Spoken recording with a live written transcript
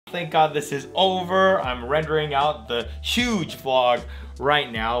Thank God this is over. I'm rendering out the huge vlog right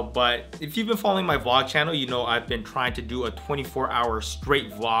now, but if you've been following my vlog channel, you know I've been trying to do a 24-hour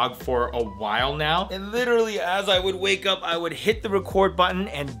straight vlog for a while now. And literally as I would wake up, I would hit the record button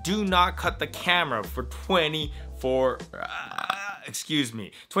and do not cut the camera for 24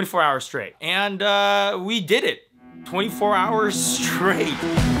 hours straight. And we did it. 24 hours straight.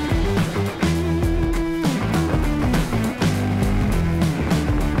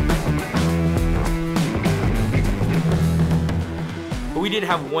 We did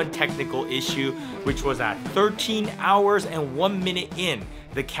have one technical issue, which was at 13 hours and 1 minute in,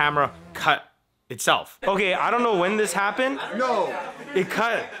 the camera cut itself. Okay, I don't know when this happened. No. It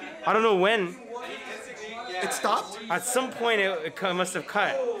cut. I don't know when. It stopped? At some point, it must have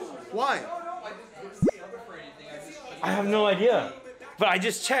cut. Why? I have no idea. But I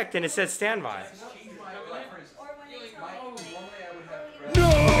just checked and it said standby.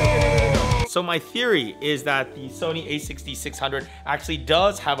 So my theory is that the Sony a6600 actually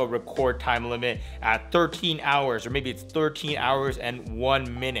does have a record time limit at 13 hours, or maybe it's 13 hours and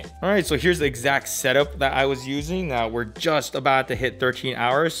 1 minute. All right, so here's the exact setup that I was using. Now we're just about to hit 13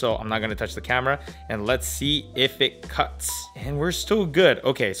 hours, so I'm not gonna touch the camera, and let's see if it cuts. And we're still good.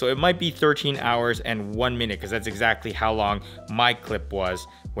 Okay, so it might be 13 hours and 1 minute, because that's exactly how long my clip was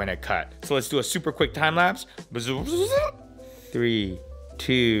when it cut. So let's do a super quick time lapse. 3,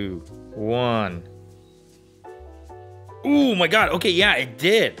 2, 1. Oh my God, okay, yeah, it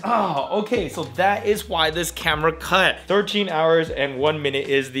did. Oh, okay, so that is why this camera cut. 13 hours and 1 minute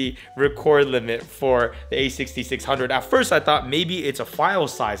is the record limit for the a6600. At first, I thought maybe it's a file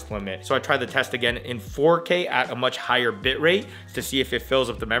size limit. So I tried the test again in 4K at a much higher bit rate to see if it fills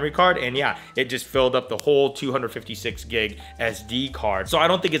up the memory card. And yeah, it just filled up the whole 256 gig SD card. So I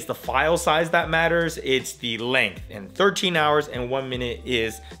don't think it's the file size that matters, it's the length. And 13 hours and 1 minute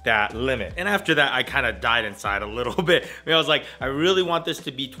is that limit. And after that, I kind of died inside a little bit. I mean, I was like, I really want this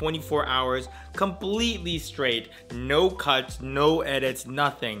to be 24 hours completely straight, no cuts, no edits,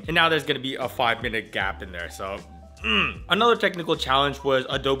 nothing. And now there's gonna be a 5-minute gap in there, so. Another technical challenge was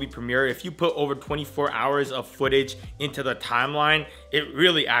Adobe Premiere. If you put over 24 hours of footage into the timeline, it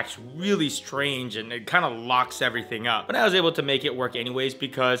really acts really strange and it kind of locks everything up. But I was able to make it work anyways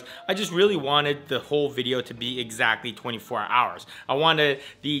because I just really wanted the whole video to be exactly 24 hours. I wanted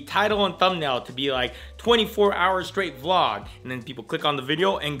the title and thumbnail to be like 24 hours straight vlog, and then people click on the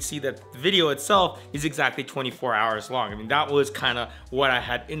video and see that the video itself is exactly 24 hours long. I mean, that was kind of what I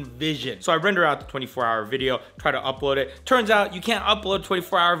had envisioned. So I render out the 24-hour video, try to upload it. Turns out you can't upload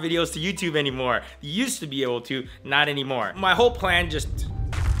 24-hour videos to YouTube anymore. You used to be able to, not anymore. My whole plan just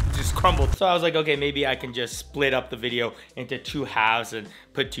crumbled. So I was like, okay, maybe I can just split up the video into 2 halves and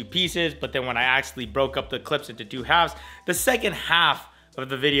put 2 pieces. But then when I actually broke up the clips into 2 halves, the second half of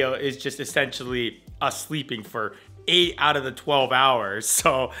the video is just essentially us sleeping for 8 out of the 12 hours,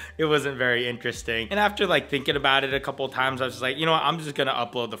 so it wasn't very interesting. And after like thinking about it a couple of times, I was just like, you know what, I'm just gonna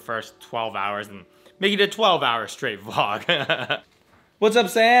upload the first 12 hours and make it a 12-hour straight vlog. What's up,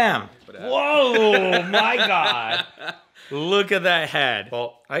 Sam? Whoa, my God. Look at that head.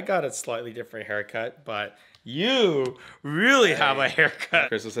 Well, I got a slightly different haircut, but you really have a haircut.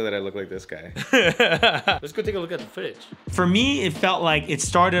 Crystal said that I look like this guy. Let's go take a look at the footage. For me, it felt like it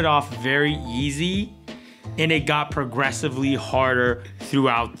started off very easy and it got progressively harder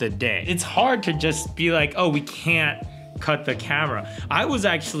throughout the day. It's hard to just be like, oh, we can't cut the camera. I was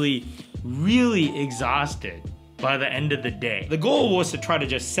actually really exhausted by the end of the day. The goal was to try to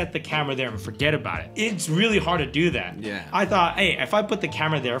just set the camera there and forget about it. It's really hard to do that. Yeah. I thought, hey, if I put the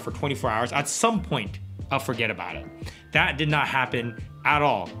camera there for 24 hours, at some point, I'll forget about it. That did not happen at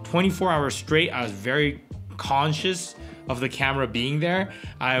all. 24 hours straight, I was very conscious of the camera being there.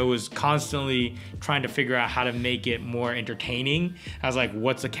 I was constantly trying to figure out how to make it more entertaining. I was like,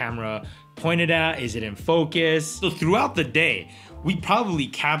 what's the camera pointed at? Is it in focus? So throughout the day, we probably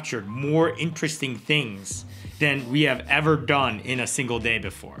captured more interesting things than we have ever done in a single day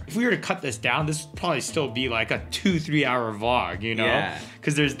before. If we were to cut this down, this would probably still be like a 2-3 hour vlog, you know? Yeah.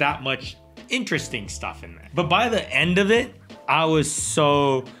 Because there's that much interesting stuff in there. But by the end of it, I was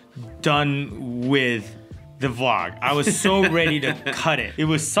so done with the vlog. I was so ready to cut it. It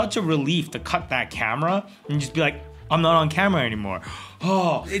was such a relief to cut that camera and just be like, I'm not on camera anymore.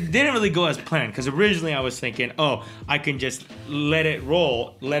 Oh, it didn't really go as planned because originally I was thinking, oh, I can just let it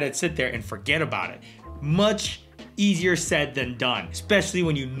roll, let it sit there and forget about it. Much easier said than done, especially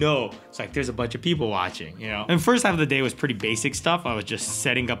when you know it's like there's a bunch of people watching, you know? And first half of the day was pretty basic stuff. I was just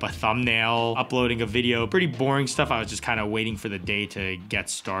setting up a thumbnail, uploading a video, pretty boring stuff. I was just kind of waiting for the day to get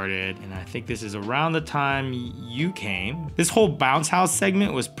started. And I think this is around the time you came. This whole bounce house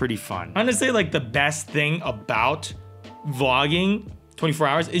segment was pretty fun. Honestly, like the best thing about vlogging 24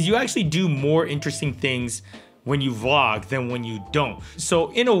 hours is you actually do more interesting things when you vlog than when you don't.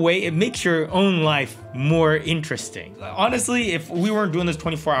 So in a way, it makes your own life more interesting. Honestly, if we weren't doing this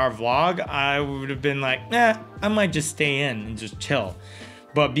 24-hour vlog, I would have been like, I might just stay in and just chill.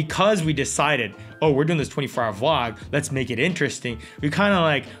 But because we decided, oh, we're doing this 24-hour vlog, let's make it interesting, we kind of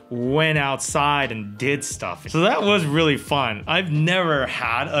like went outside and did stuff. So that was really fun. I've never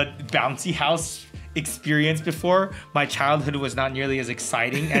had a bouncy house experience before. My childhood was not nearly as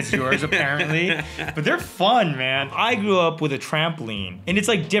exciting as yours apparently, but they're fun, man. I grew up with a trampoline and it's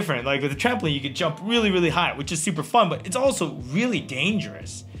like different. Like with a trampoline, you could jump really, really high, which is super fun, but it's also really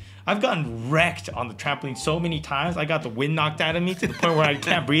dangerous. I've gotten wrecked on the trampoline so many times. I got the wind knocked out of me to the point where I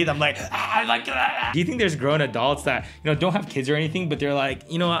can't breathe. I'm like, Do you think there's grown adults that, you know, don't have kids or anything, but they're like,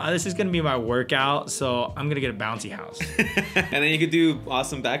 you know what, this is gonna be my workout, so I'm gonna get a bouncy house. And then you could do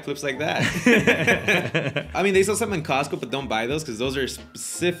awesome backflips like that. I mean, they sell some in Costco, but don't buy those because those are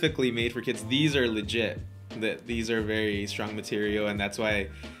specifically made for kids. These are legit. These are very strong material, and that's why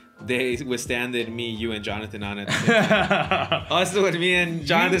they withstanded me, you, and Jonathan on it. Also, when me and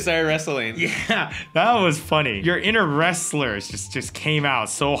Jonathan started wrestling. Yeah, that was funny. Your inner wrestlers just came out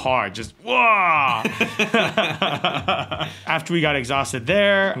so hard. Just, whoa! After we got exhausted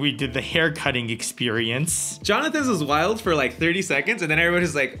there, we did the hair cutting experience. Jonathan's was wild for like 30 seconds, and then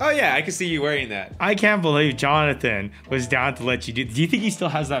everybody's like, oh yeah, I can see you wearing that. I can't believe Jonathan was down to let you do. Do you think he still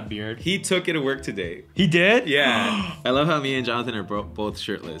has that beard? He took it to work today. He did? Yeah. I love how me and Jonathan are both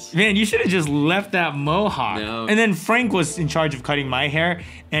shirtless. Man, you should have just left that mohawk. No. And then Frank was in charge of cutting my hair,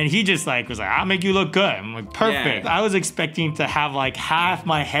 and he just like was like, I'll make you look good. I'm like, perfect. Yeah. I was expecting to have like half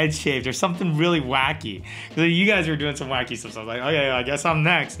my head shaved or something really wacky. You guys were doing some wacky stuff, so I was like, okay, I guess I'm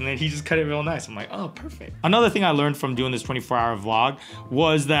next. And then he just cut it real nice. I'm like, oh, perfect. Another thing I learned from doing this 24-hour vlog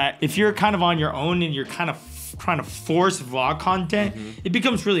was that if you're kind of on your own and you're kind of trying to force vlog content, it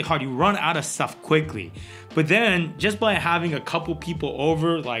becomes really hard. You run out of stuff quickly. But then just by having a couple people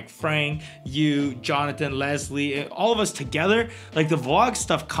over, like Frank, you, Jonathan, Leslie, all of us together, like the vlog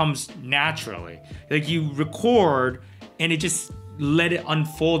stuff comes naturally. Like you record and it just let it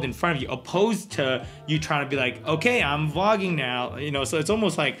unfold in front of you, opposed to you trying to be like, okay, I'm vlogging now, you know, so it's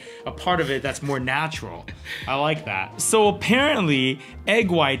almost like a part of it that's more natural. I like that. So apparently egg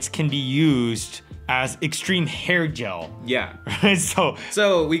whites can be used as extreme hair gel. Yeah. Right?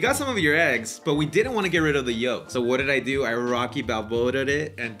 So we got some of your eggs, but we didn't want to get rid of the yolk. So what did I do? I Rocky Balboa'd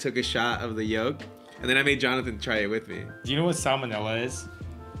it and took a shot of the yolk. And then I made Jonathan try it with me. Do you know what salmonella is?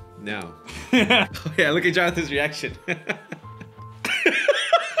 No. Oh, yeah, look at Jonathan's reaction.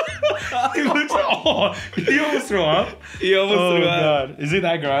 He looks, oh, he almost threw up. He almost threw up. God. Is it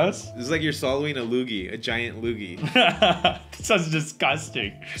that gross? It's like you're swallowing a loogie, a giant loogie. Sounds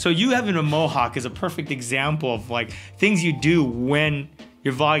disgusting. So you having a mohawk is a perfect example of like things you do when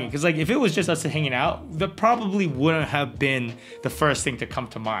you're vlogging. Because like if it was just us hanging out, that probably wouldn't have been the first thing to come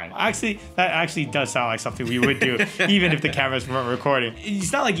to mind. Actually, that actually does sound like something we would do even if the cameras weren't recording.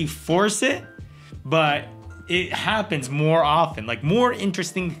 It's not like you force it, but it happens more often. Like more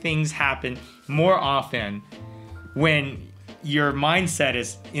interesting things happen more often when your mindset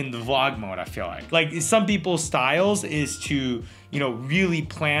is in the vlog mode, I feel like. Like some people's styles is to, you know, really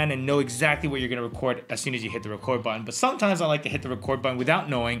plan and know exactly what you're gonna record as soon as you hit the record button. But sometimes I like to hit the record button without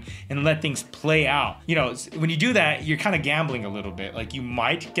knowing and let things play out. You know, when you do that, you're kind of gambling a little bit. Like you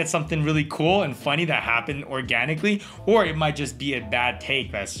might get something really cool and funny that happened organically, or it might just be a bad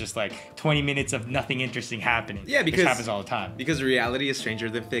take that's just like 20 minutes of nothing interesting happening. Yeah, because which happens all the time. Because reality is stranger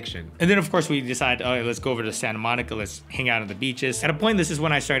than fiction. And then of course we decide, oh, let's go over to Santa Monica, let's hang out on the beaches. At a point, this is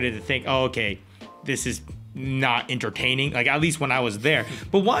when I started to think, oh, okay, this is not entertaining, like at least when I was there.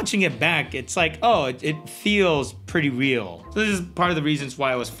 But watching it back, it's like, oh, it feels pretty real. So this is part of the reasons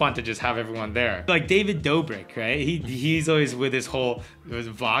why it was fun to just have everyone there. Like David Dobrik, right? He's always with his whole, it was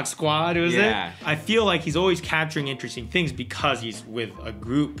Vlog Squad, was it? I feel like he's always capturing interesting things because he's with a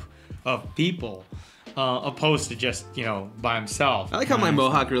group of people. opposed to just, you know, by himself. I like how my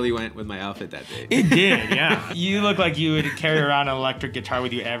mohawk really went with my outfit that day. It did, yeah. You look like you would carry around an electric guitar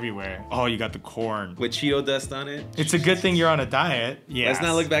with you everywhere. Oh, you got the corn. With Cheeto dust on it. It's a good thing you're on a diet. Yeah. Let's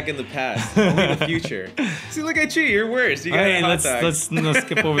not look back in the past, only the future. See, look at you, you're worse. You got a hot dog. Let's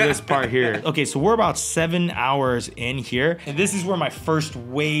skip over this part here. Okay, so we're about 7 hours in here, and this is where my first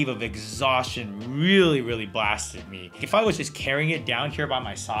wave of exhaustion really blasted me. If I was just carrying it down here by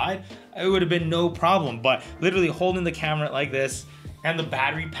my side, it would have been no problem, but literally holding the camera like this and the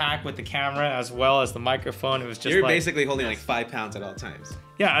battery pack with the camera as well as the microphone, it was just You're basically holding like 5 pounds at all times.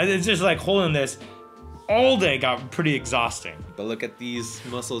 Yeah, it's just like holding this all day got pretty exhausting. But look at these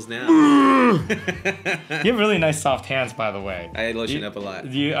muscles now. You have really nice soft hands, by the way. I lotion up a lot.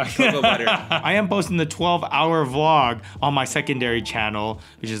 Cocoa butter. I am posting the 12-hour vlog on my secondary channel,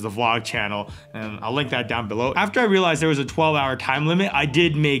 which is the vlog channel, and I'll link that down below. After I realized there was a 12-hour time limit, I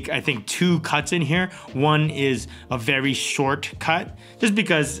did make, I think, 2 cuts in here. One is a very short cut, just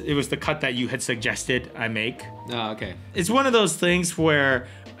because it was the cut that you had suggested I make. Oh, okay. It's one of those things where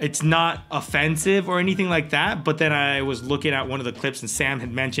it's not offensive or anything like that, but then I was looking at one of the clips and Sam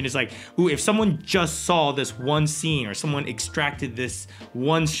had mentioned, it's like, ooh, if someone just saw this one scene or someone extracted this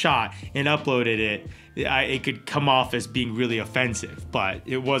one shot and uploaded it, it could come off as being really offensive, but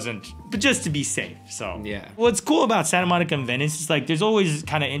it wasn't, but just to be safe, so. Yeah. What's cool about Santa Monica and Venice is like, there's always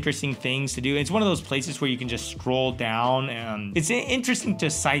kind of interesting things to do. It's one of those places where you can just stroll down and it's interesting to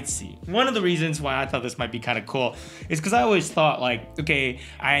sightsee. One of the reasons why I thought this might be kind of cool is because I always thought like, okay,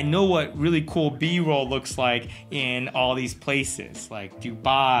 I know what really cool B-roll looks like in all these places, like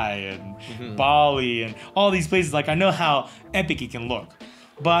Dubai and Bali and all these places. Like I know how epic it can look.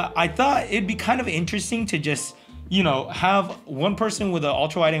 But I thought it'd be kind of interesting to just, you know, have one person with an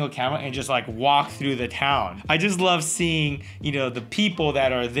ultra wide angle camera and just like walk through the town. I just love seeing, you know, the people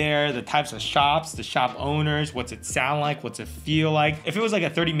that are there, the types of shops, the shop owners, what's it sound like, what's it feel like. If it was like a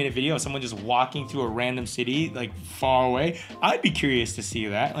 30-minute video of someone just walking through a random city like far away, I'd be curious to see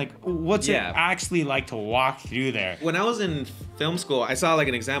that. Like, what's it actually like to walk through there? When I was in film school, I saw like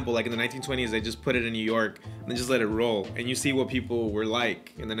an example, like in the 1920s, they just put it in New York and then just let it roll. And you see what people were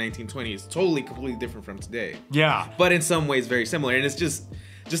like in the 1920s. Totally, completely different from today. Yeah. But in some ways very similar, and it's just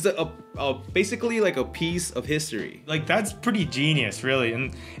basically like a piece of history. Like that's pretty genius, really.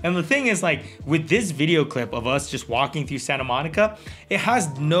 And the thing is, like with this video clip of us just walking through Santa Monica, it has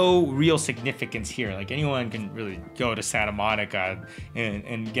no real significance here. Like anyone can really go to Santa Monica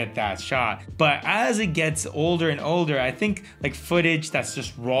and get that shot. But as it gets older and older, I think like footage that's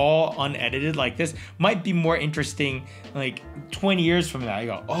just raw, unedited like this might be more interesting. Like 20 years from now, you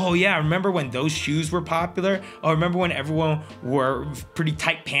go, oh yeah, remember when those shoes were popular? Oh, remember when everyone wore pretty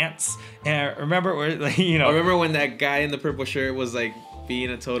tight pants? And remember where, like, you know. I remember when that guy in the purple shirt was like being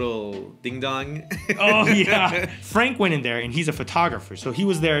a total ding dong. Oh yeah. Frank went in there and he's a photographer. So he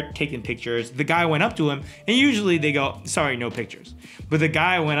was there taking pictures. The guy went up to him and usually they go, sorry, no pictures. But the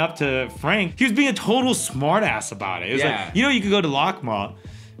guy went up to Frank. He was being a total smartass about it. It was like, you know, you could go to LACMA.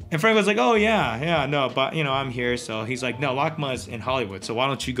 And Frank was like, oh yeah, no, but you know, I'm here. So he's like, no, LACMA's in Hollywood. So why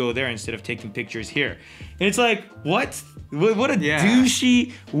don't you go there instead of taking pictures here? And it's like, what? What a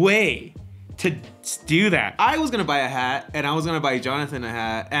douchey way to do that. I was gonna buy a hat, and I was gonna buy Jonathan a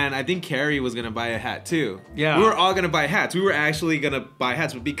hat, and I think Carrie was gonna buy a hat too. Yeah. We were all gonna buy hats. We were actually gonna buy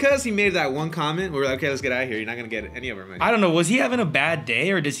hats, but because he made that one comment, we were like, okay, let's get out of here. You're not gonna get any of our money. I don't know. Was he having a bad day,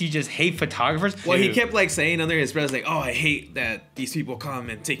 or does he just hate photographers? Well, he kept like saying under his breath, like, oh, I hate that these people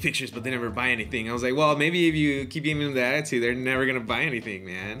come and take pictures, but they never buy anything. I was like, well, maybe if you keep giving them the attitude, they're never gonna buy anything,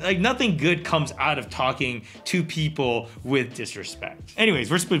 man. Like nothing good comes out of talking to people with disrespect.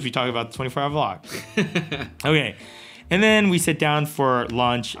 Anyways, we're supposed to be talking about the 24-hour vlog. Okay, and then we sit down for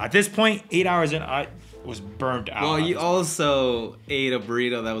lunch. At this point, 8 hours in, I was burnt out. Well, you also ate a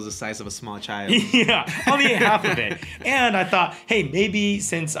burrito that was the size of a small child. Yeah, only ate half of it. And I thought, hey, maybe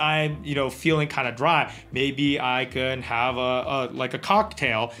since I'm, you know, feeling kind of dry, maybe I can have like a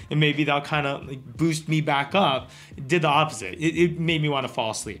cocktail, and maybe that'll kind of like boost me back up. It did the opposite. It made me want to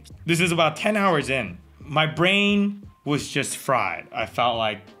fall asleep. This is about 10 hours in. My brain was just fried. I felt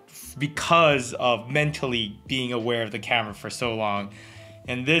like, because of mentally being aware of the camera for so long.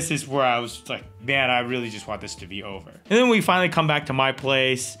 And this is where I was like, man, I really just want this to be over. And then we finally come back to my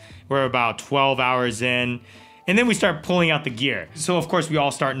place. We're about 12 hours in. And then we start pulling out the gear. So of course we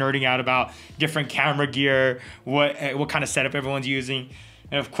all start nerding out about different camera gear, what kind of setup everyone's using.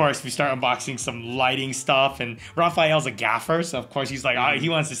 And of course, we start unboxing some lighting stuff. And Raphael's a gaffer, so of course he's like, he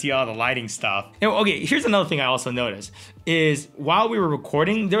wants to see all the lighting stuff. And okay, here's another thing I also noticed is while we were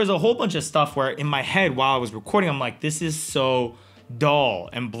recording, there was a whole bunch of stuff where in my head while I was recording, I'm like, this is so dull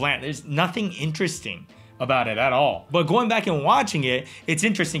and bland. There's nothing interesting about it at all. But going back and watching it, it's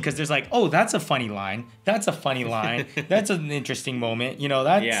interesting because there's like, oh, that's a funny line. That's a funny line. That's an interesting moment. You know,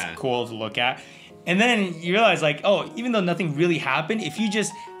 that's cool to look at. And then you realize like, oh, even though nothing really happened, if you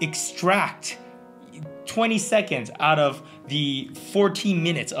just extract 20 seconds out of the 14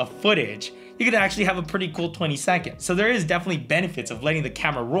 minutes of footage, you could actually have a pretty cool 20 seconds. So there is definitely benefits of letting the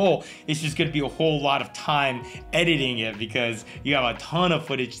camera roll. It's just gonna be a whole lot of time editing it because you have a ton of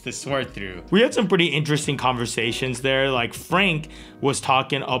footage to sort through. We had some pretty interesting conversations there. Like Frank was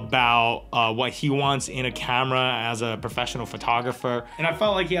talking about what he wants in a camera as a professional photographer. And I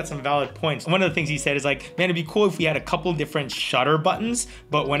felt like he had some valid points. One of the things he said is like, man, it'd be cool if we had a couple different shutter buttons,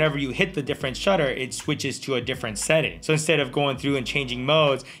 but whenever you hit the different shutter, it switches to a different setting. So instead of going through and changing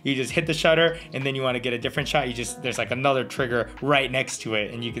modes, you just hit the shutter and then you want to get a different shot, there's like another trigger right next to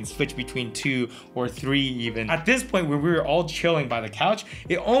it and you can switch between 2 or 3 even. At this point where we were all chilling by the couch,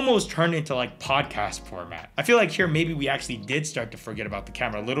 it almost turned into like podcast format. I feel like here maybe we actually did start to forget about the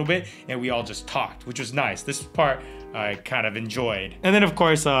camera a little bit and we all just talked, which was nice. This part I kind of enjoyed. And then of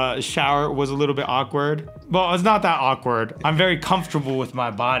course, shower was a little bit awkward. Well, it's not that awkward. I'm very comfortable with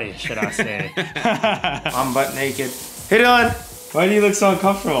my body, should I say. I'm butt naked. Hey Dylan, why do you look so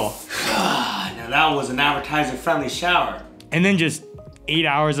uncomfortable? Now that was an advertiser-friendly shower. And then just 8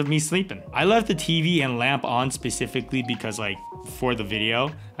 hours of me sleeping. I left the TV and lamp on specifically because like for the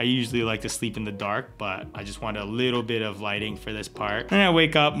video, I usually like to sleep in the dark, but I just wanted a little bit of lighting for this part. Then I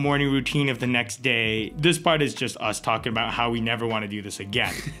wake up, morning routine of the next day. This part is just us talking about how we never want to do this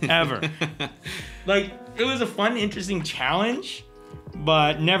again, ever. Like, it was a fun, interesting challenge,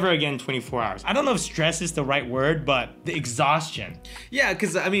 but never again 24 hours. I don't know if stress is the right word, but the exhaustion. Yeah,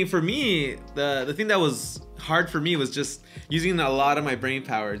 because I mean, for me, the thing that was hard for me was just using a lot of my brain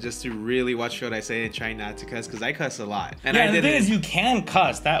power just to really watch what I say and try not to cuss, because I cuss a lot. And yeah, the thing is, you can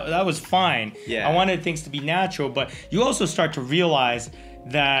cuss. That was fine. Yeah. I wanted things to be natural, but you also start to realize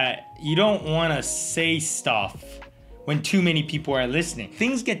that you don't want to say stuff when too many people are listening.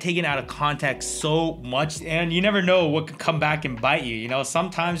 Things get taken out of context so much and you never know what could come back and bite you. You know,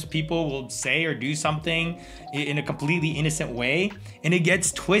 sometimes people will say or do something in a completely innocent way and it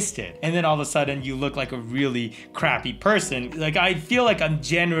gets twisted. And then all of a sudden you look like a really crappy person. Like, I feel like I'm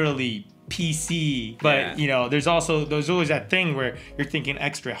generally PC, but you know, there's always that thing where you're thinking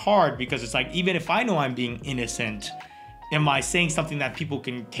extra hard because it's like, even if I know I'm being innocent, am I saying something that people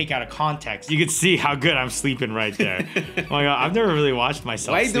can take out of context? You can see how good I'm sleeping right there. Oh my God, I've never really watched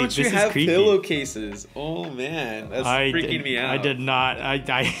myself sleep. Why don't you have pillowcases? Oh man, that's freaking me out. I did not.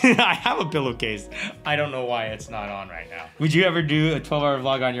 I have a pillowcase. I don't know why it's not on right now. Would you ever do a 12-hour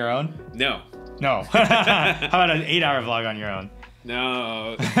vlog on your own? No. No. How about an 8-hour vlog on your own?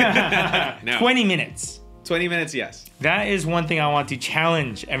 No. No. 20 minutes. 20 minutes, yes. That is one thing I want to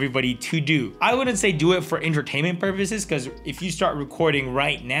challenge everybody to do. I wouldn't say do it for entertainment purposes, because if you start recording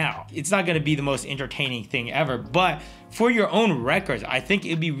right now, it's not gonna be the most entertaining thing ever, but for your own records, I think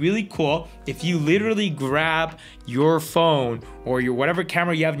it'd be really cool if you literally grab your phone or your whatever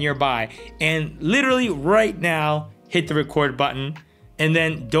camera you have nearby and literally right now hit the record button and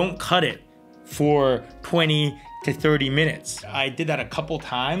then don't cut it for 20 to 30 minutes. I did that a couple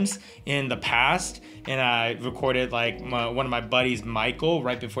times in the past, and I recorded like one of my buddies, Michael,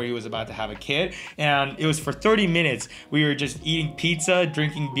 right before he was about to have a kid, and it was for 30 minutes. We were just eating pizza,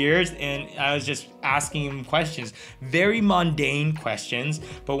 drinking beers, and I was just asking him questions. Very mundane questions,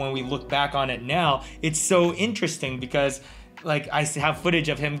 but when we look back on it now, it's so interesting because like I have footage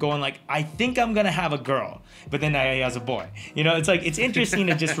of him going like, I think I'm gonna have a girl, but then he has a boy. You know, it's like, it's interesting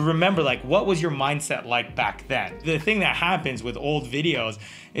to just remember like, what was your mindset like back then? The thing that happens with old videos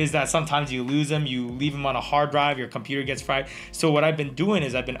is that sometimes you lose them, you leave them on a hard drive, your computer gets fried. So what I've been doing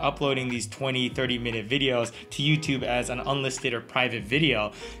is I've been uploading these 20, 30-minute videos to YouTube as an unlisted or private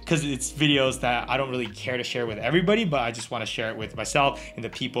video, because it's videos that I don't really care to share with everybody, but I just want to share it with myself and the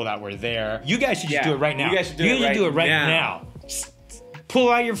people that were there. You guys should just do it right now. You guys should do it right now. Just pull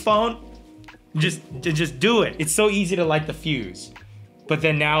out your phone, just do it. It's so easy to light the fuse. But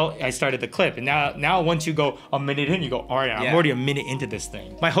then now I started the clip, and now once you go a minute in, you go, all right, I'm already a minute into this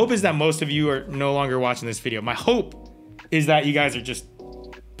thing. My hope is that most of you are no longer watching this video. My hope is that you guys are just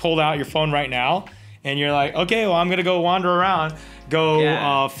pulled out your phone right now, and you're like, okay, well, I'm gonna go wander around,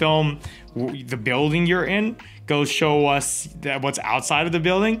 go film the building you're in, go show us what's outside of the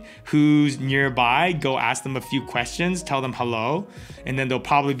building, who's nearby, go ask them a few questions, tell them hello, and then they'll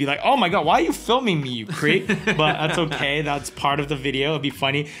probably be like, oh my God, why are you filming me, you creep? But that's okay, that's part of the video, it'll be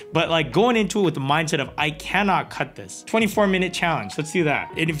funny. But like going into it with the mindset of, I cannot cut this. 24-minute challenge, let's do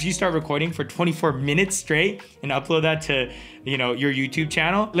that. And if you start recording for 24 minutes straight and upload that to, you know, your YouTube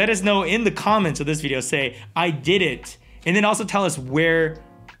channel, let us know in the comments of this video, say, I did it. And then also tell us where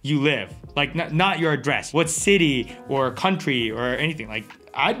you live, like not your address, what city or country or anything. Like,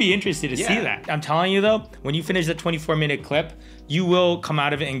 I'd be interested to see that. I'm telling you though, when you finish the 24-minute clip, you will come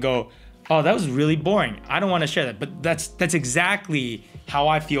out of it and go, oh, that was really boring. I don't want to share that. But that's exactly how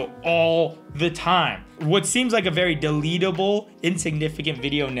I feel all the time. What seems like a very deletable, insignificant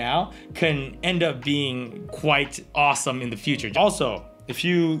video now can end up being quite awesome in the future. Also, if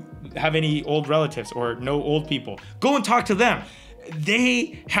you have any old relatives or know old people, go and talk to them.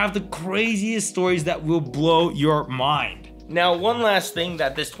 They have the craziest stories that will blow your mind. Now, one last thing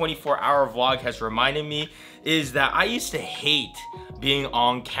that this 24-hour vlog has reminded me is that I used to hate being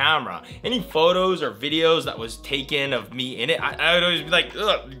on camera. Any photos or videos that was taken of me in it, I would always be like,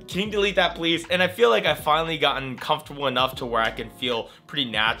 ugh, can you delete that please? And I feel like I've finally gotten comfortable enough to where I can feel pretty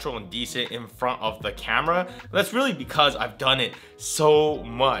natural and decent in front of the camera. That's really because I've done it so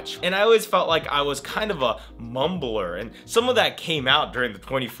much. And I always felt like I was kind of a mumbler, and some of that came out during the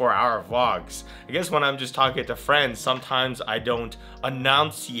 24-hour vlogs. I guess when I'm just talking to friends, sometimes I don't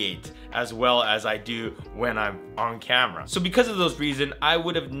enunciate as well as I do when I'm on camera. So because of those reasons, I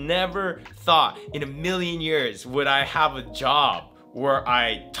would have never thought in a million years would I have a job where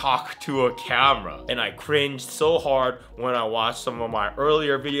I talk to a camera. And I cringed so hard when I watched some of my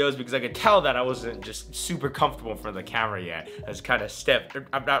earlier videos because I could tell that I wasn't just super comfortable in front of the camera yet. I was kind of stiff.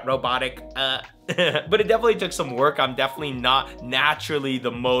 I'm not robotic. But it definitely took some work. I'm definitely not naturally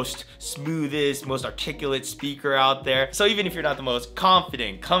the most smoothest, most articulate speaker out there. So even if you're not the most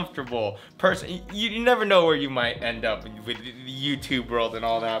confident, comfortable person, you never know where you might end up with the YouTube world and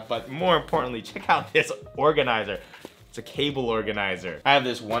all that. But more importantly, check out this organizer. It's a cable organizer. I have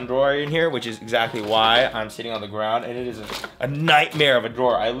this one drawer in here, which is exactly why I'm sitting on the ground, and it is a nightmare of a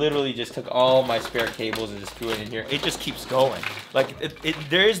drawer. I literally just took all my spare cables and just threw it in here. It just keeps going. Like,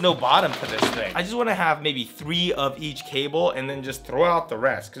 there is no bottom to this thing. I just want to have maybe 3 of each cable and then just throw out the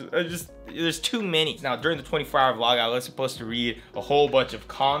rest, because there's too many. Now, during the 24-hour vlog, I was supposed to read a whole bunch of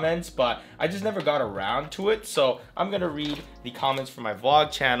comments, but I just never got around to it, so I'm gonna read the comments from my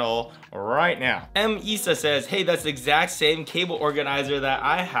vlog channel right now. M. Issa says, hey, that's the exact same cable organizer that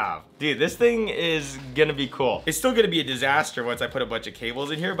I have. Dude, this thing is gonna be cool. It's still gonna be a disaster once I put a bunch of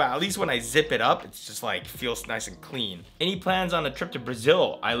cables in here, but at least when I zip it up, it's just like feels nice and clean. Any plans on a trip to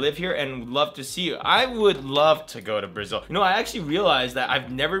Brazil? I live here and would love to see you. I would love to go to Brazil. You know, I actually realized that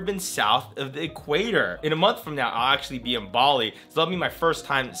I've never been south of the equator. In a month from now, I'll actually be in Bali. So that'll be my first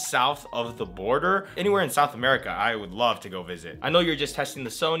time south of the border. Anywhere in South America, I would love to go visit. I know you're just testing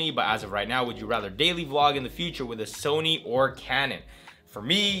the Sony, but as of right now, would you rather daily vlog in the future with a Sony or Canon? For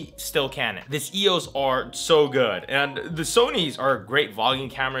me, still Canon. This EOS are so good. And the Sonys are great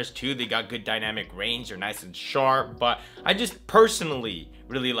vlogging cameras too. They got good dynamic range, they're nice and sharp, but I just personally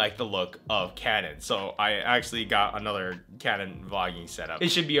really like the look of Canon. So I actually got another Canon vlogging setup. It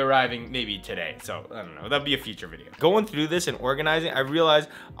should be arriving maybe today. So I don't know, that'll be a future video. Going through this and organizing, I realized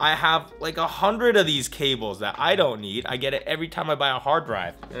I have like 100 of these cables that I don't need. I get it every time I buy a hard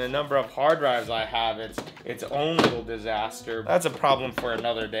drive. And the number of hard drives I have, it's its own little disaster. That's a problem for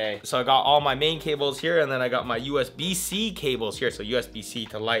another day. So I got all my main cables here, and then I got my USB-C cables here. So USB-C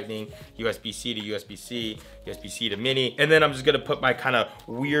to Lightning, USB-C to USB-C, USB-C to Mini. And then I'm just gonna put my kind of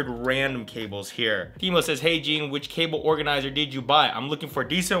weird random cables here. Timo says, hey Gene, which cable organizer did you buy? I'm looking for a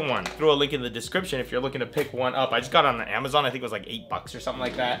decent one. Throw a link in the description if you're looking to pick one up. I just got it on Amazon. I think it was like $8 or something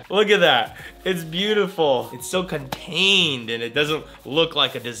like that. Look at that. It's beautiful. It's so contained and it doesn't look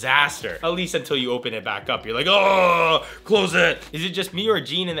like a disaster. At least until you open it back up. You're like, oh, close it. Is it just me or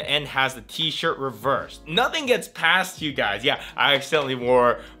Gene in the end has the t-shirt reversed? Nothing gets past you guys. Yeah, I accidentally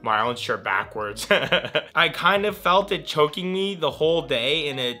wore my own shirt backwards. I kind of felt it choking me the whole day,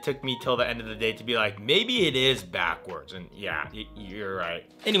 and it took me till the end of the day to be like, maybe it is backwards. And yeah, you're right.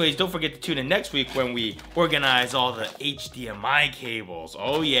 Anyways, don't forget to tune in next week when we organize all the HDMI cables.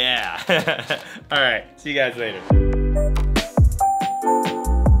 Oh yeah. All right, see you guys later.